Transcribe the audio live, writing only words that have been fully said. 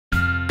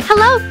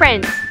Hello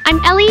friends, I'm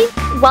Ellie.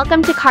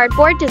 Welcome to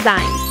Cardboard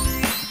Design.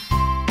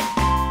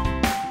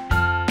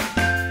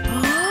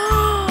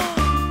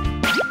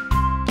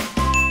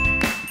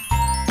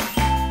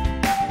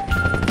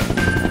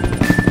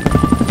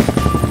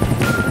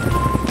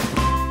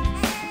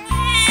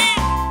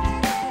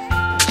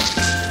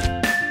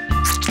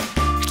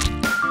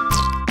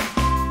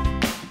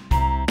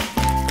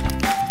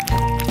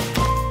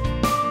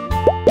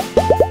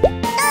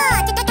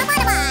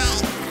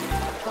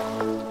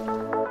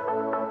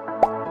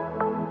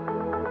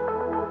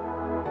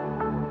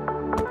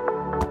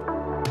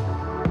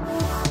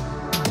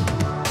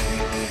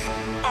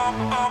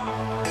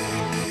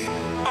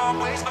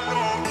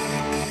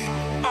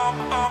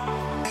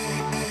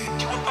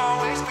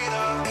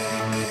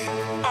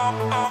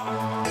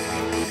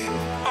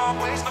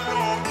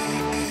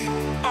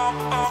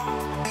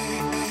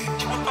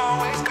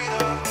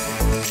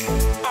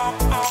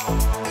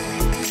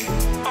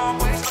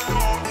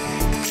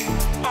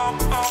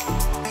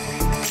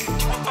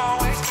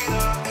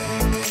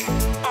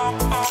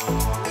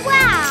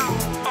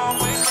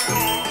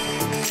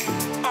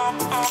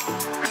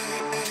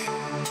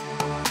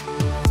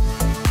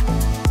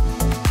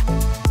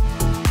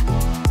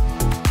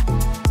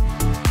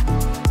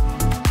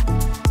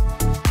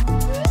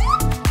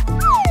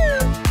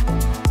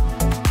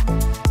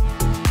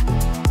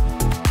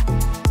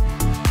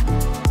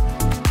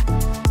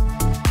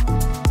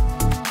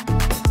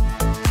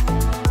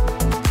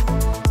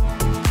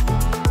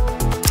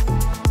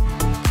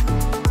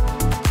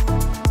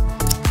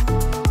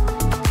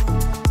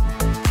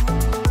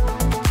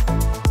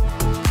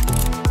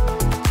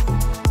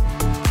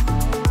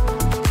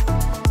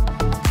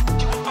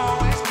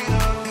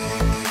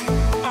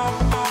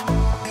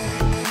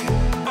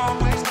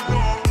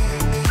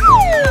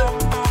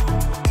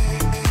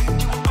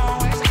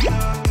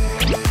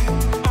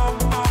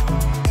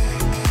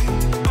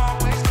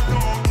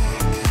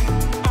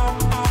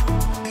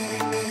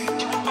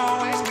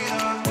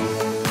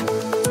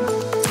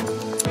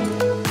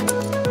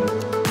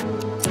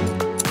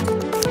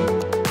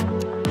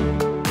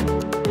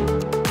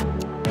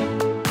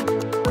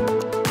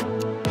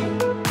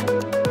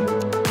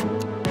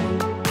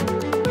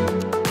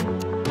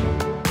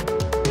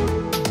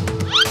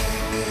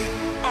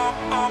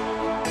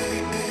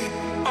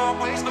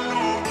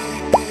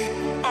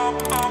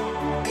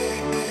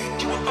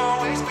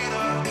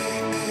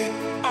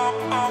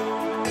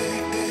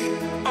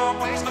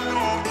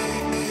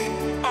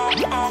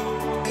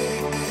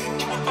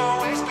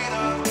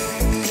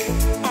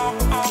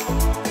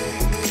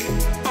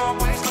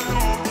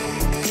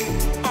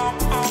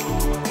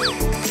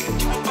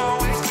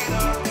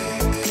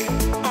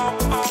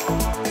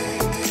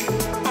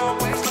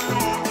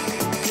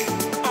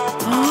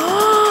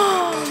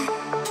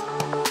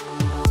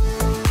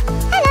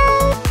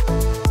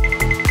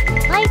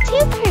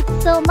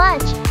 So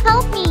much.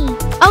 Help me.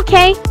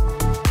 Okay.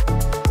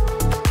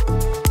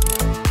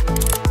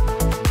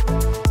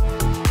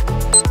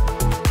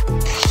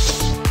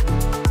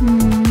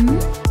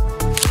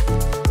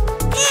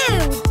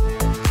 Ew.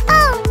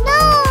 Oh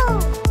no.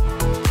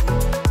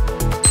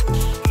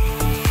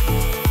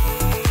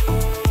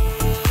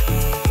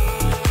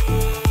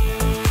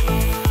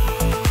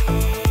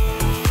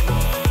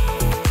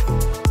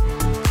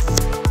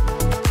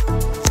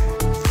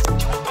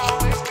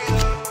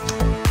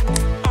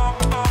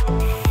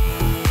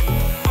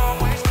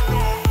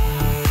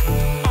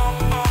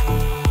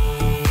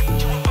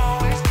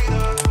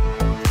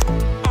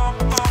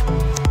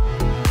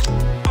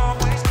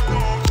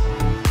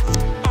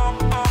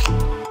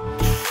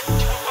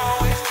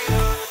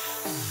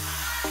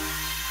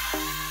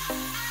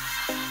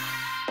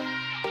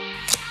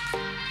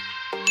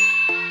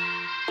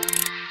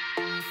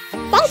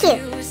 Thank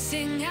you.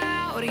 Sing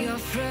out your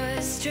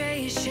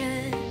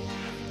frustration.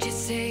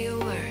 Just say a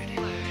word.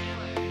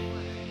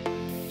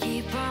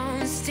 Keep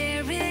on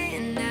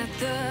staring at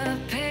the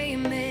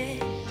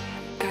pavement.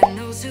 God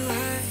knows who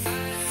hurt.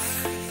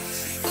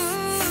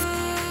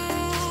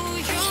 Ooh,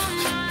 your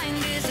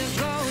mind is a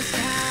ghost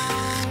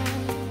town,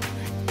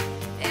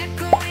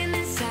 echoing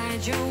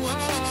inside your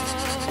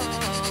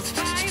walls.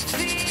 5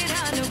 feet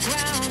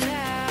underground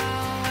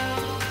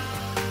now.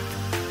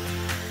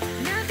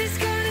 Nothing's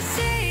gonna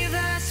save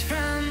us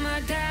from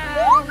our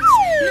doubts.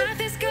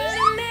 Nothing's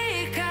gonna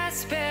make us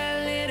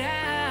spell it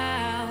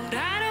out.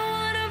 I don't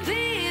wanna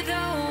be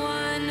the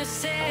one who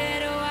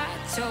said, oh, I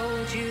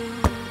told you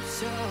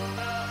so.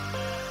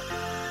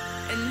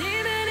 And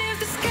even if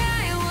the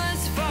sky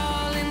was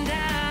falling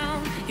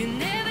down, you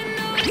never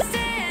noticed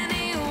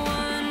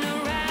anyone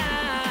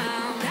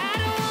around. I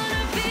don't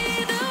wanna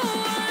be the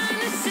one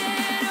who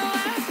said,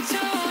 oh, I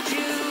told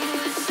you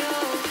so.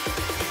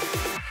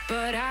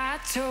 But I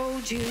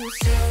told you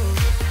so.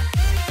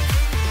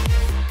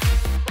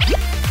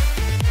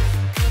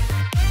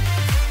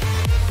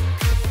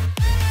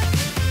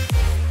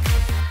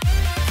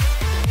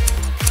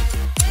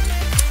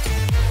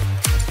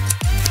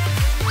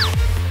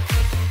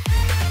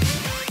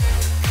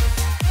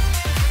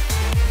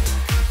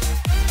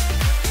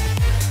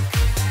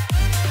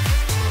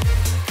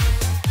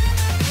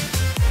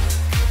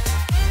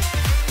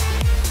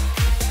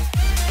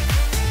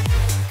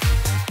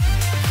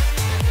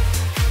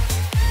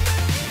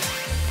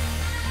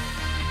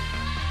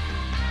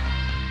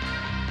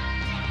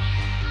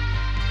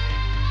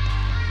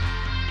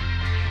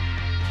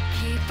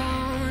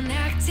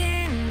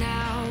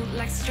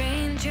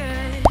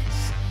 strangers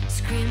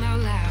scream out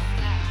loud.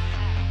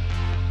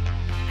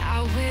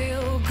 I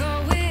will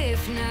go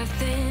if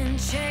nothing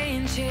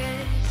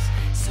changes.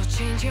 So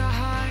change your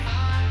heart.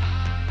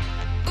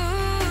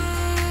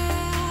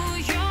 Ooh,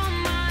 your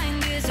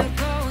mind is a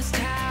ghost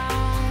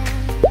town,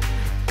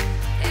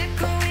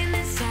 echoing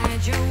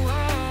inside your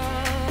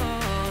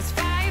walls.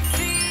 5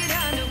 feet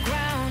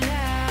underground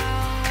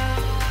now.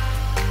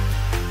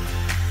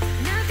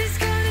 Nothing's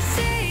gonna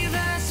save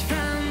us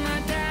from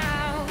our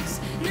doubts.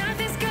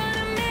 Nothing's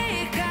gonna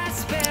make us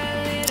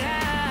spell it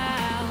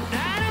out.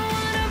 I don't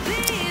wanna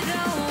be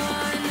the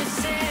one that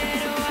said,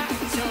 oh, I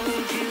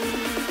told you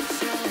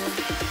so.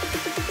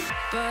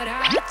 But I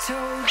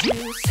told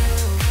you so.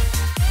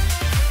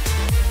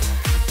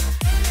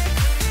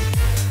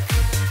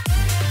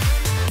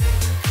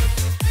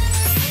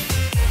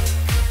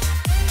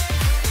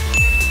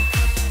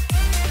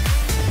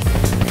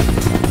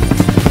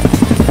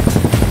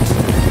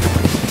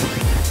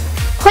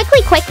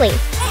 Quickly, quickly.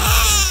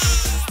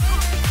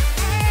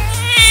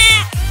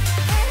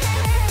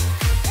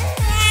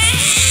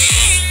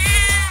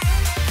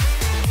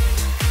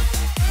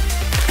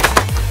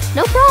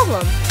 No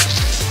problem.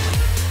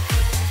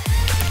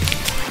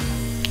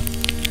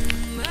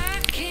 My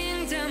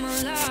kingdom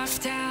on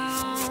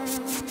lockdown.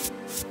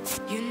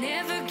 You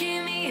never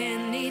give me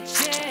any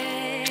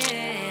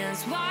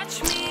chance.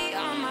 Watch me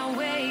on my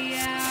way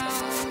out.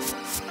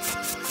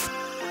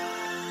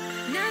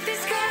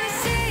 Nothing's gonna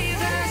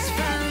save us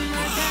from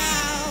our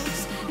doubts.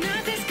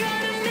 Nothing's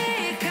gonna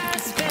make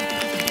us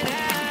spell it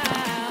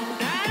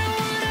out. I don't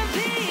wanna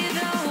be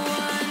the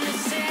one that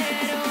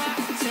said, oh, I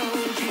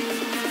told you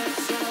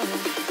so.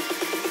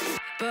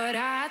 But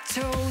I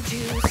told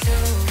you so.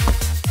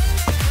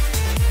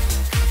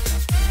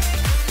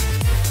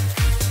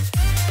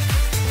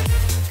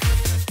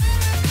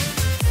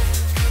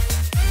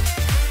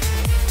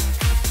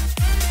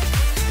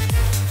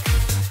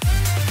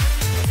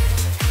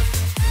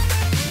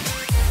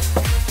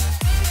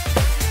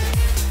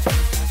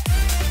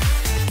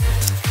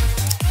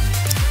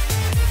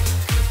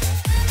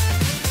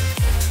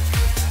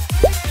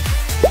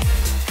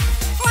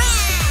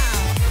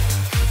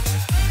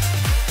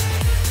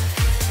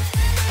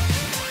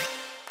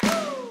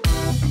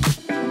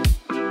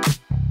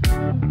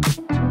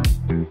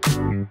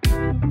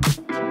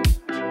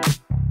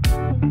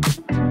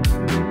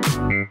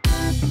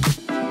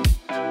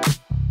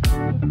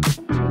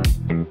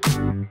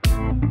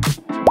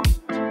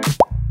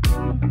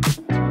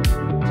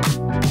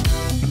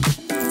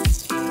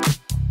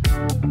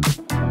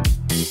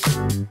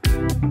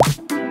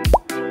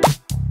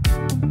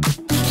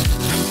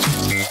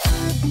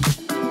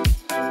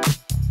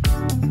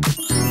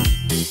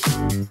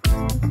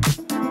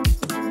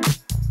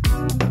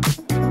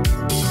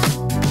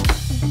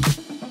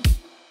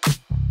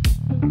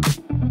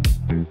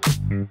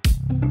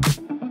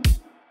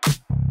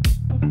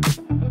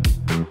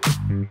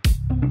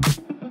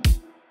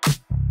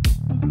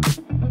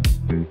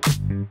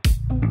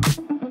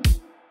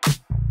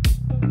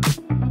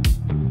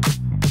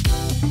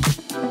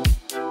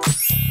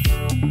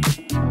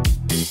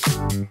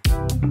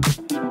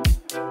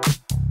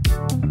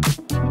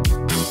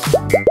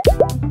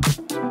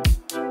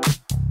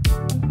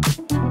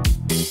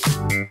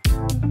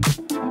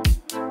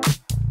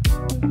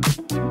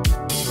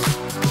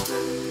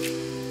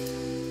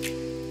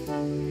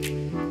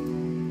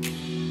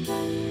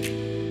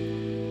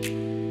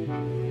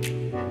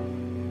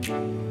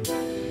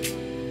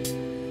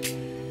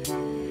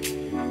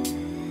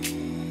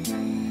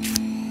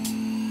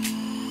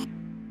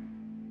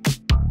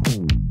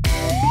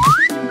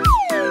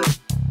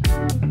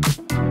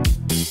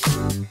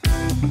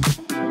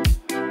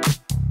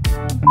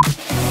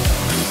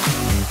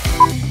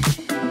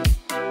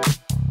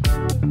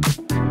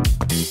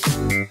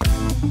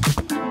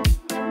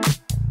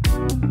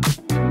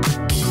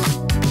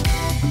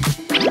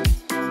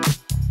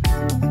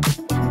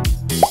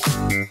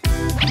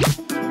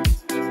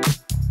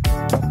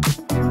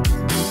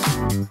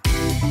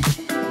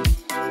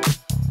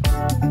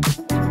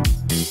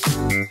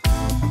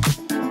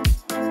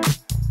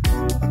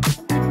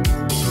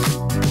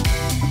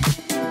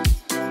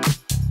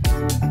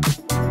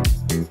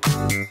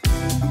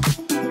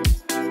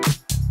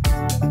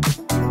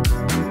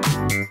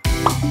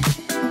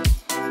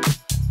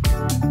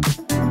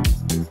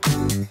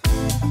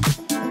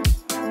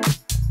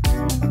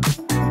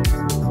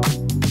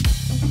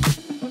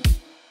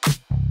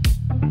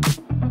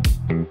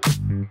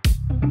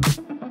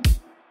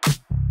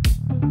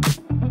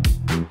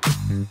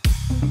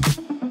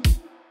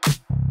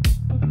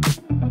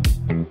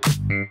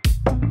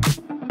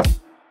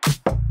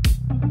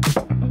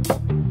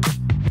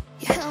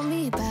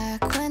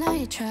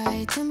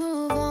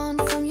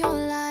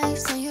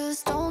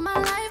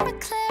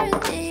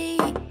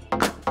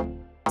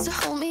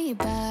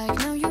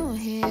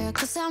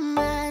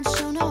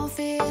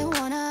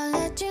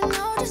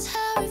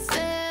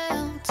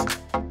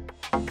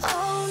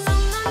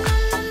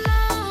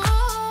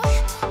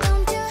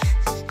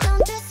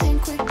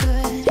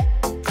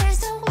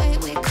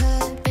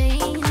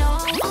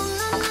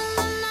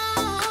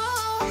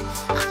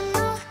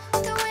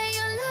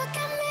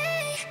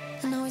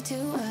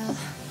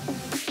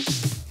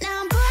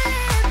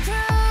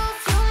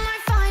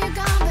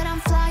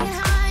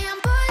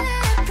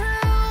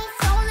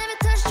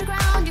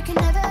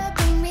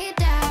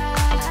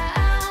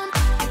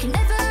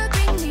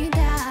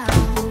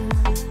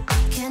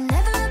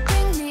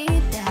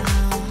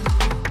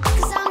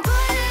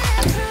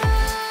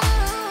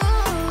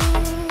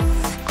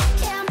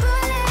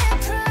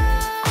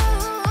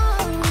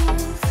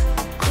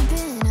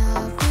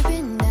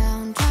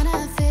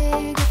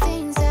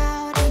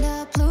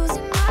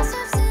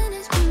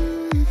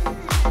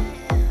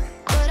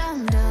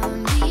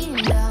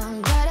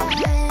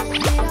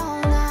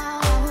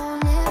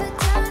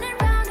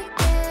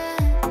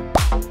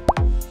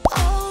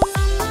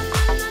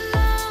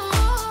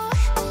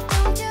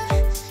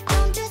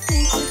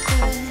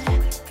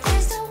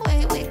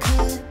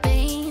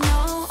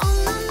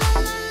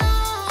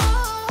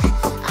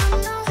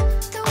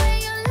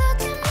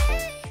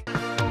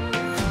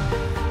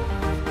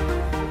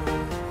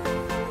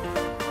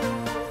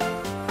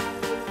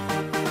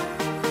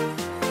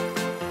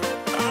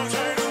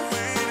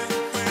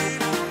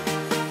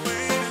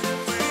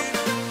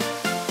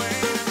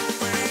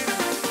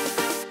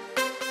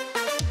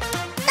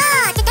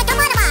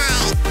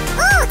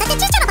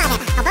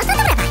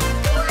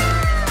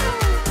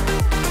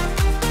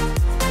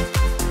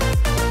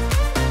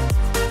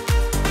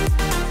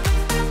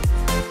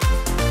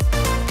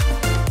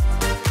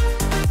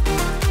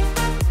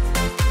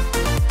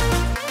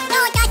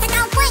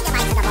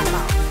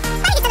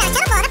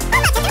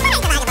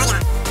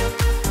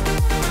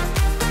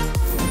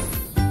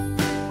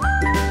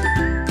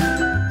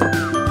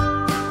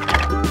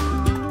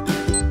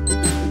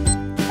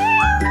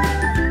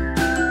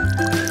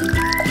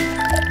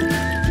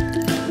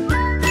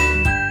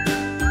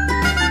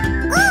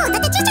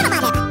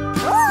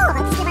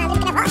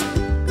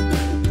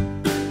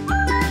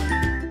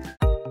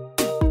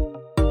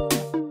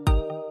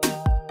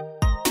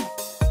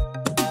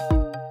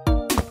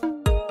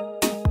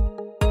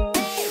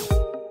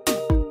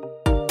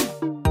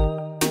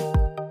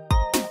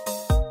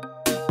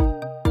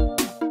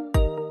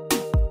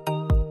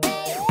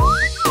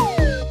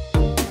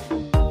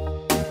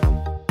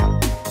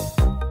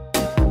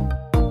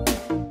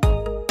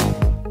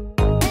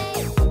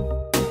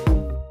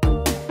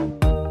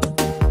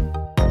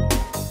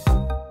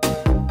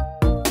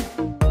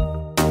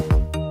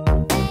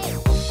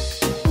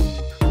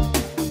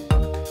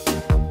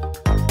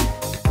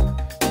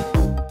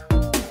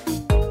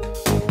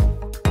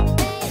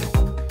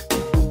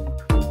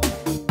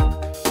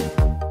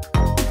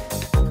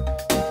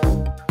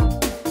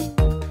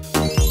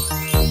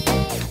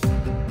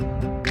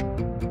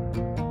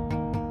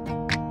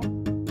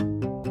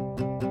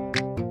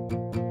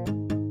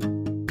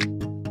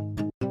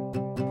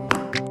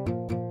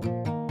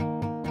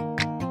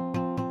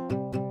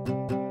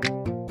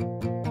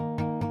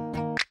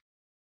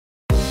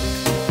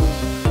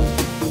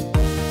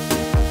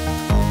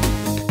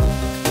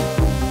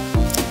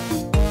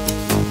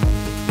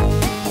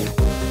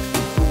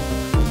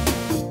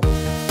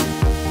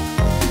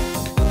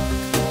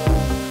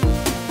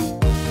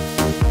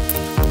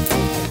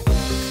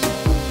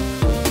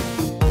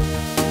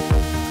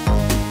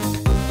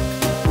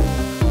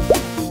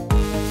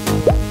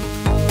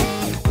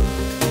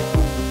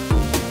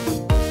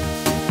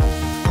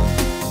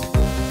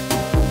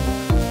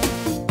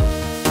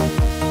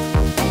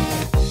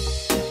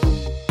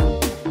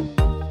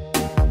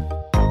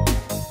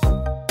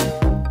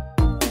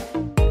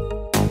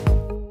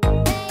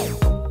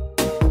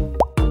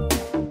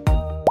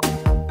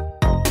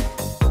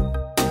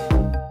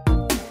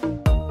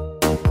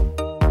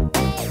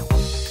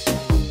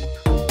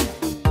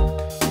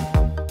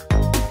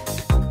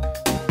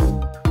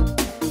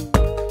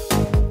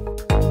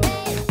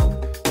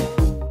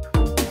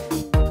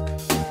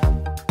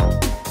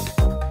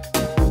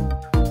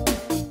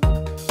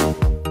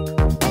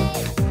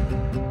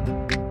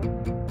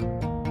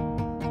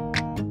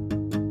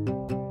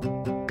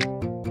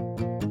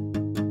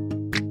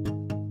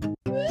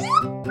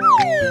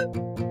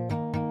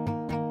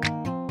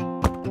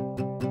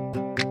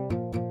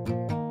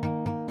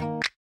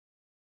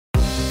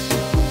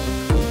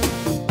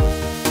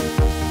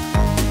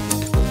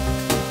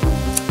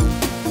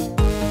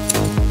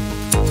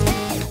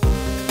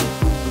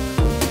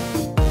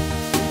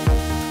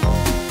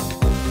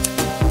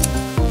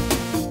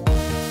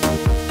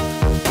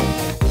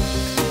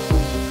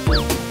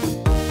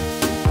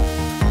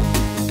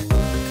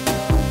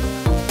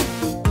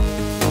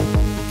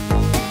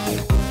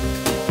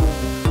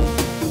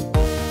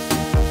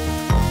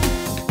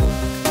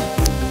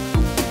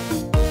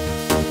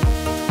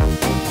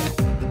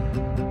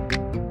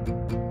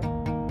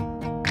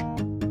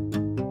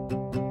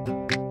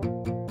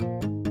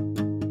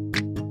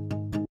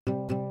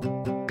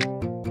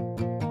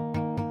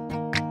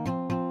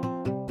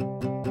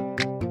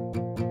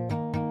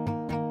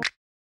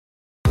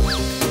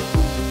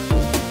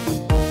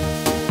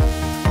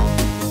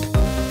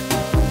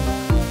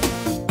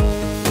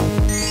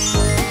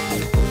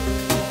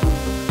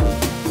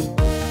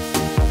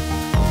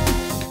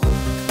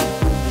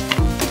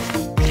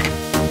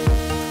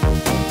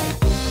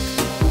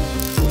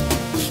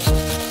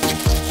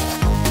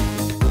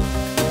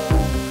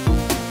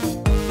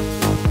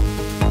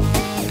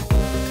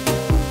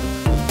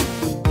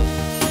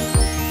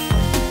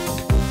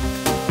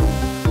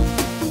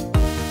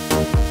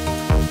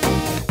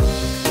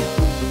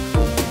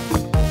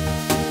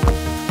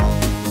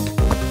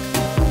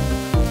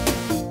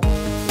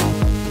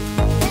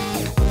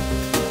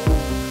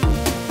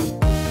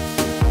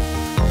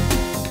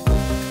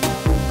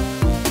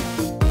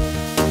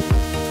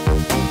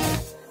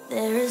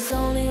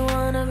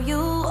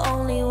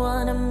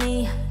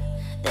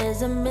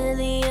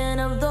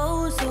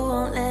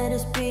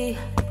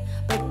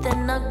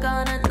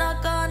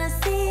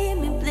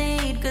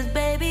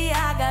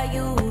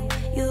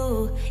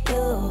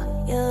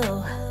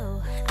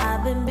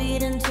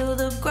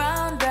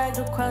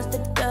 across the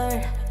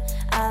dirt.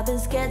 I've been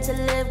scared to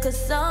live cause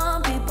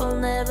some people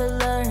never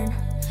learn.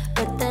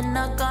 But they're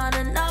not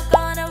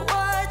gonna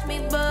watch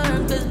me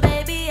burn. Cause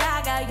baby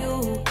I got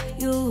you.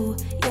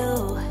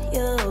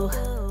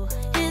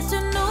 It's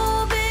a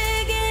new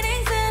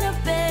beginnings and a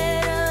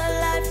better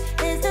life.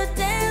 It's the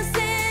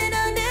dancing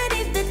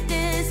underneath the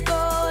disco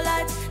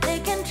lights. They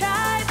can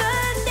try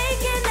but they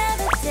can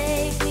never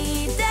take me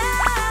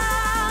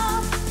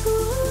down.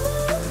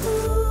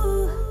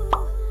 Ooh,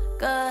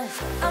 cause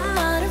I'm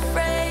not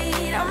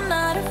afraid, I'm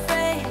not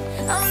afraid,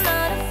 I'm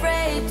not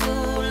afraid to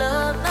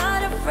love,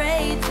 not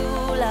afraid to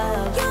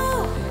love you.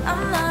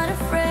 I'm not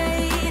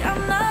afraid,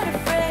 I'm not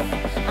afraid,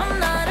 I'm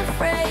not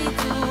afraid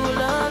to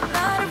love,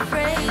 not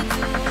afraid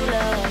to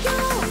love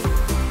you.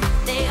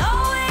 They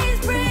always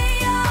prey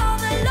on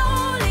the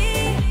lonely,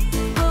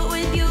 but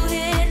with you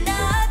here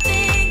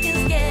nothing can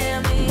scare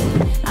me.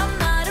 I'm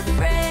not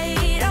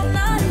afraid, I'm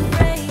not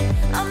afraid,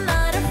 I'm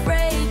not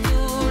afraid to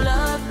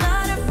love,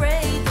 not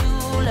afraid to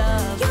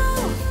love you.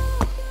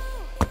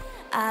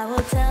 I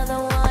will tell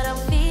them what I'm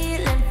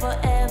feeling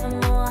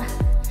forevermore.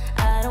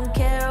 I don't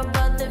care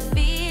about the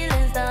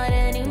feelings, not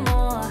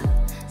anymore.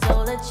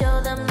 So let's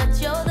show them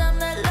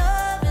that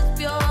love is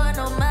pure,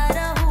 no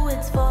matter who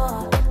it's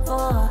for.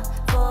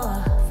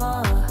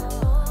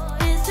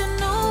 It's a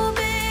new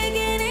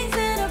beginnings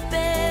and a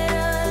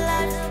better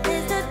life.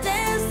 It's the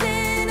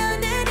dancing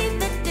underneath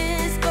the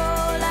disco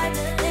lights.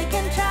 They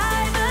can try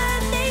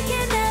but they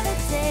can never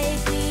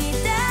take me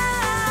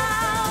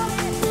down.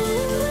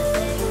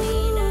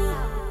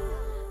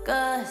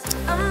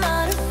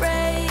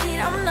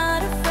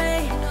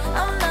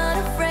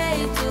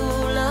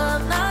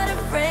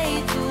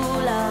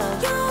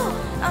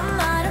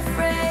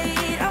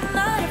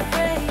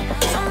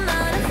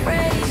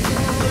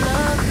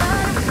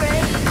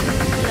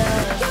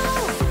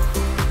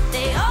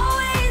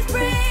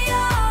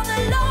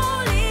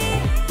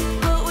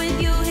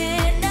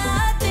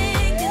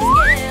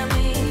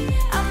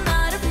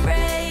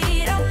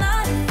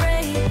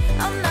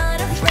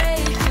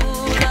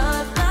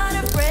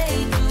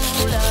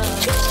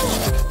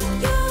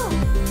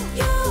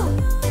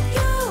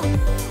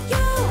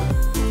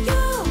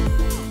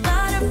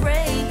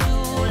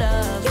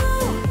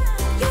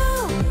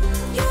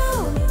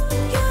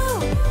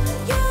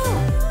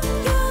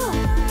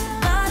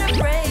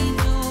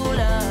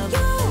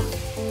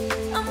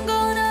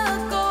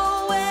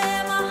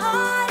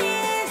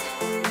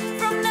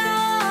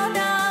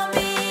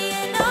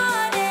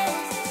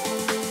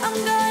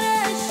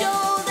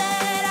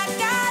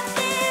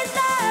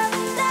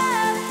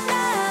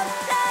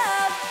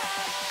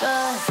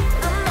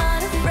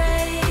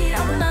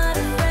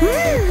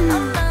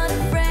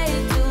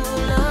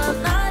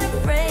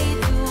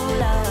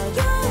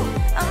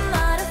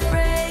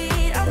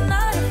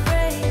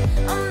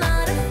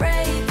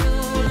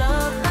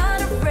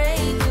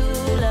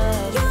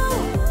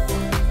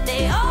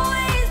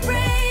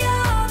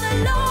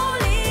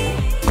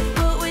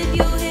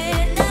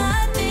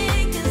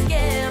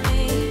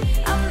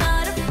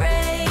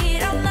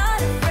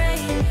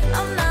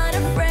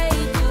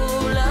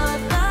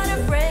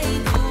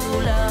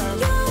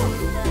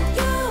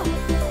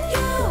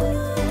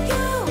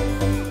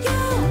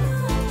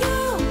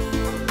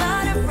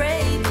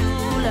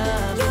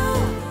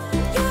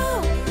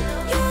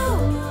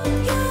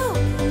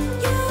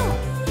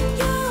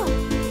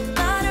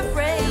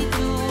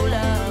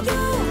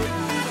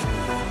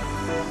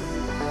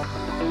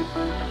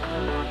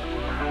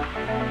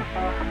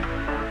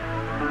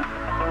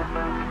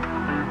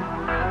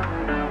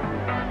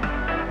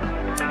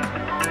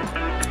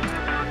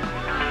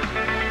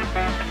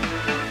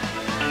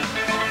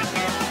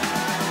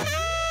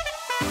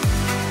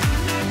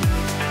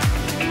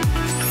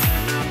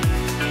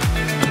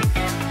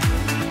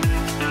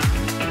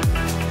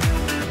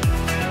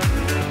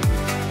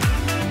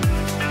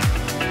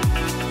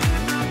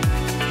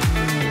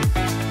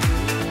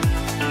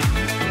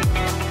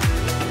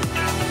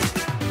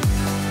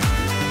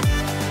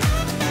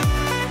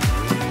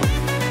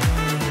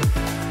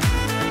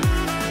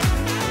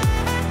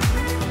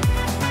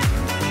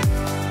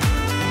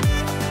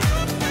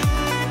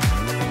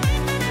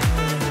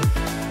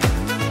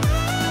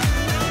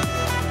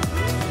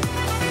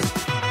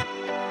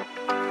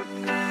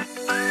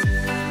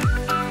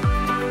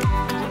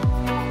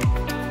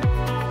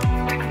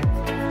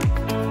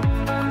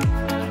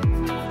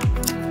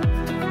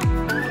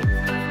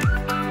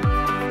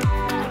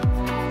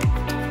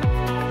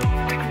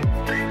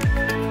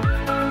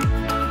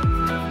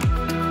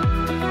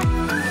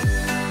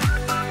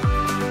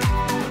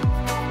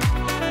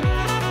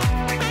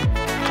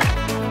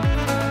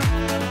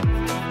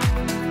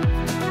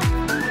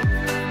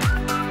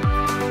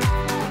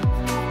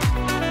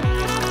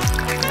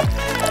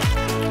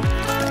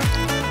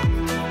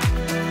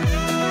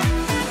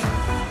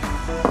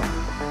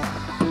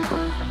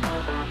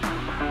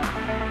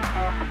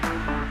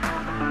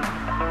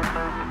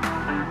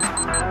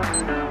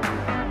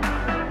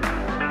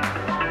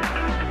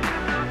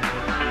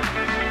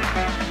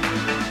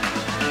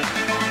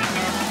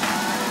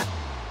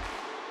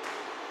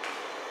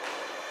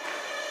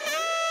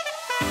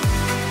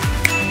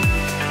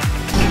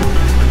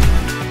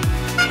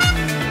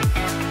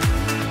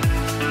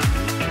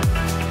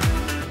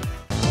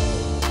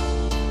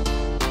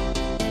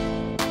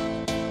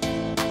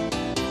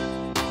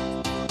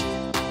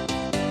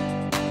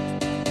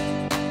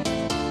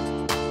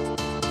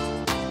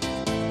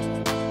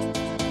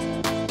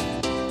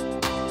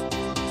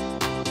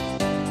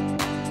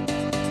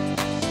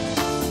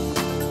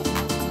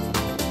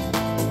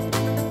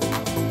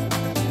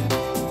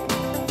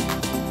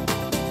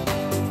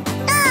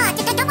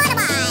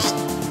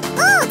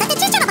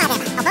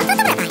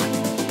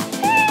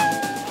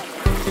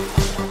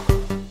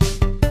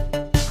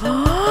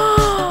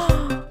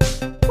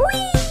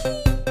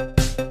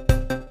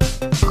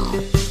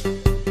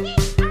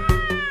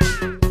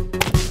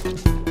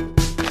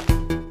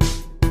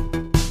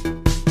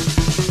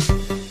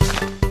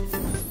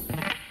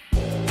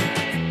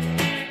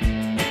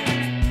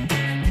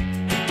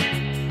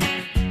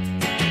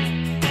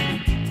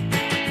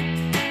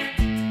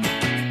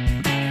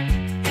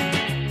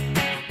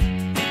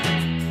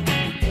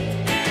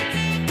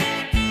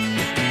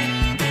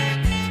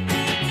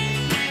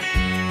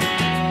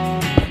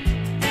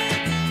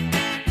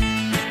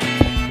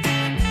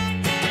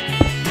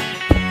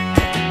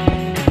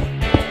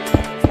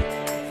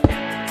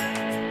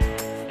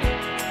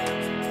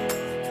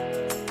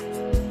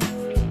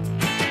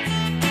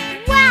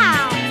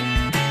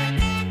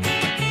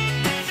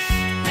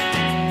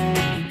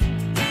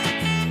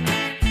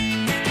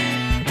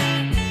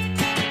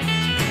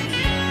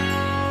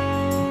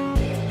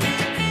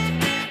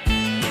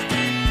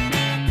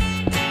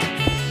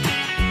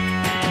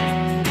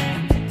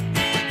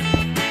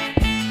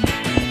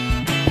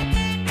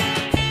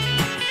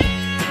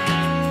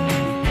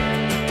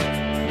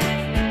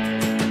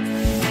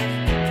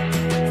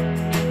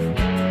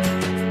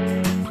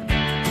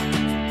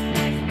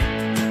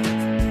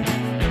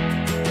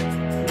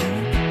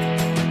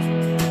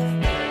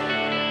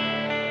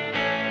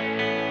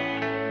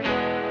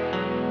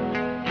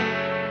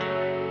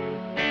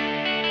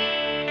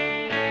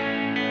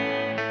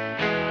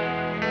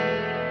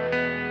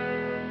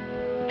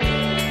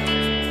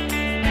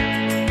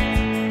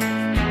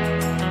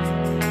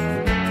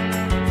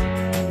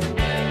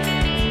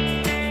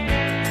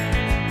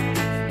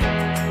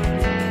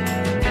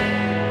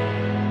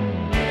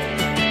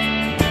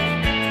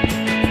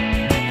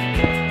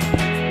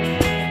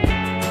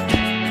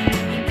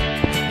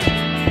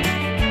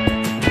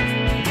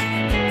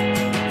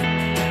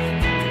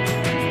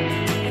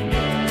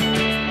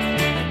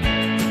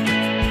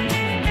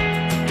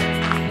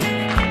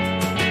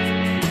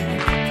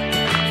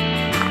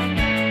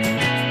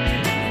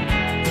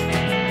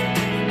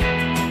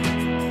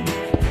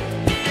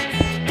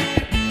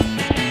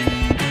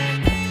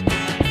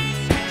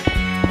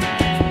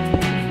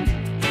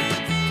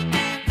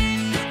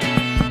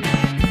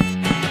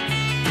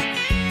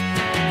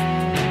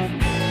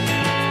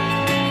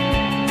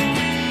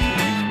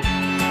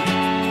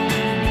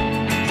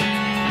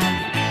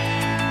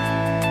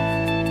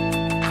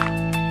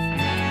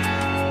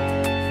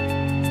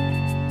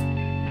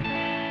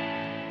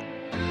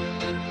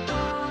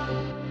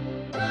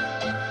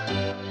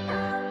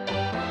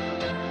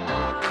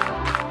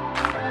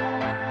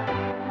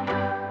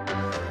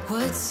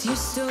 your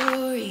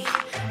story?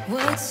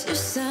 What's your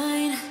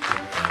sign?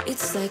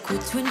 It's like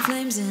we're twin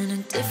flames in a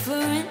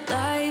different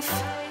life.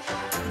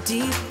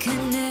 Deep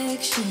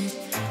connection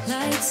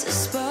lights a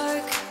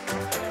spark.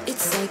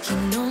 It's like you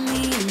know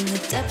me in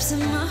the depths of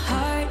my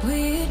heart.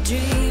 We're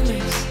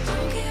dreamers.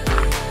 Don't care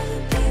what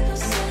other people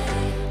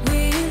say.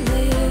 We're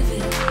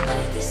living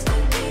like this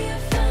could be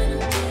our final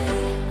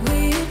day.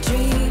 We're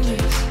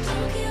dreamers.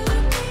 Don't care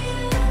what the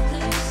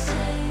others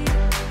say.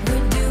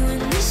 We're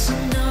doing this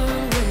in our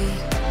own way.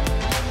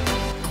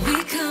 We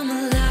come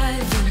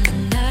alive in the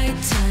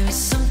nighttime. It's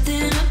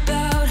something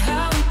about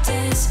how we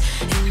dance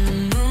in the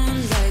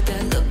moonlight.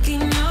 That look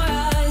in your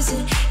eyes,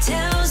 it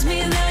tells me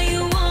that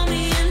you want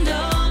me and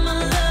all my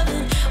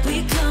loving. We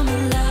come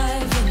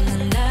alive in the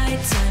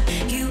nighttime.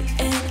 You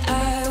and I,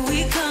 we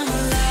come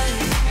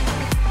alive.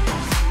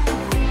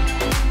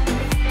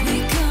 We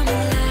come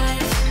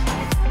alive.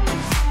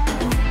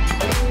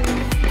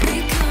 We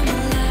come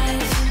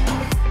alive.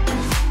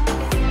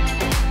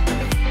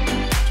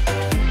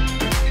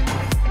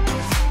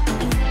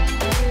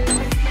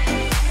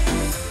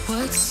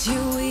 What's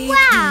your weakness?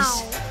 Wow.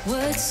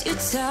 What's your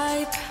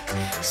type?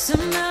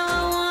 Somehow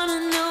I want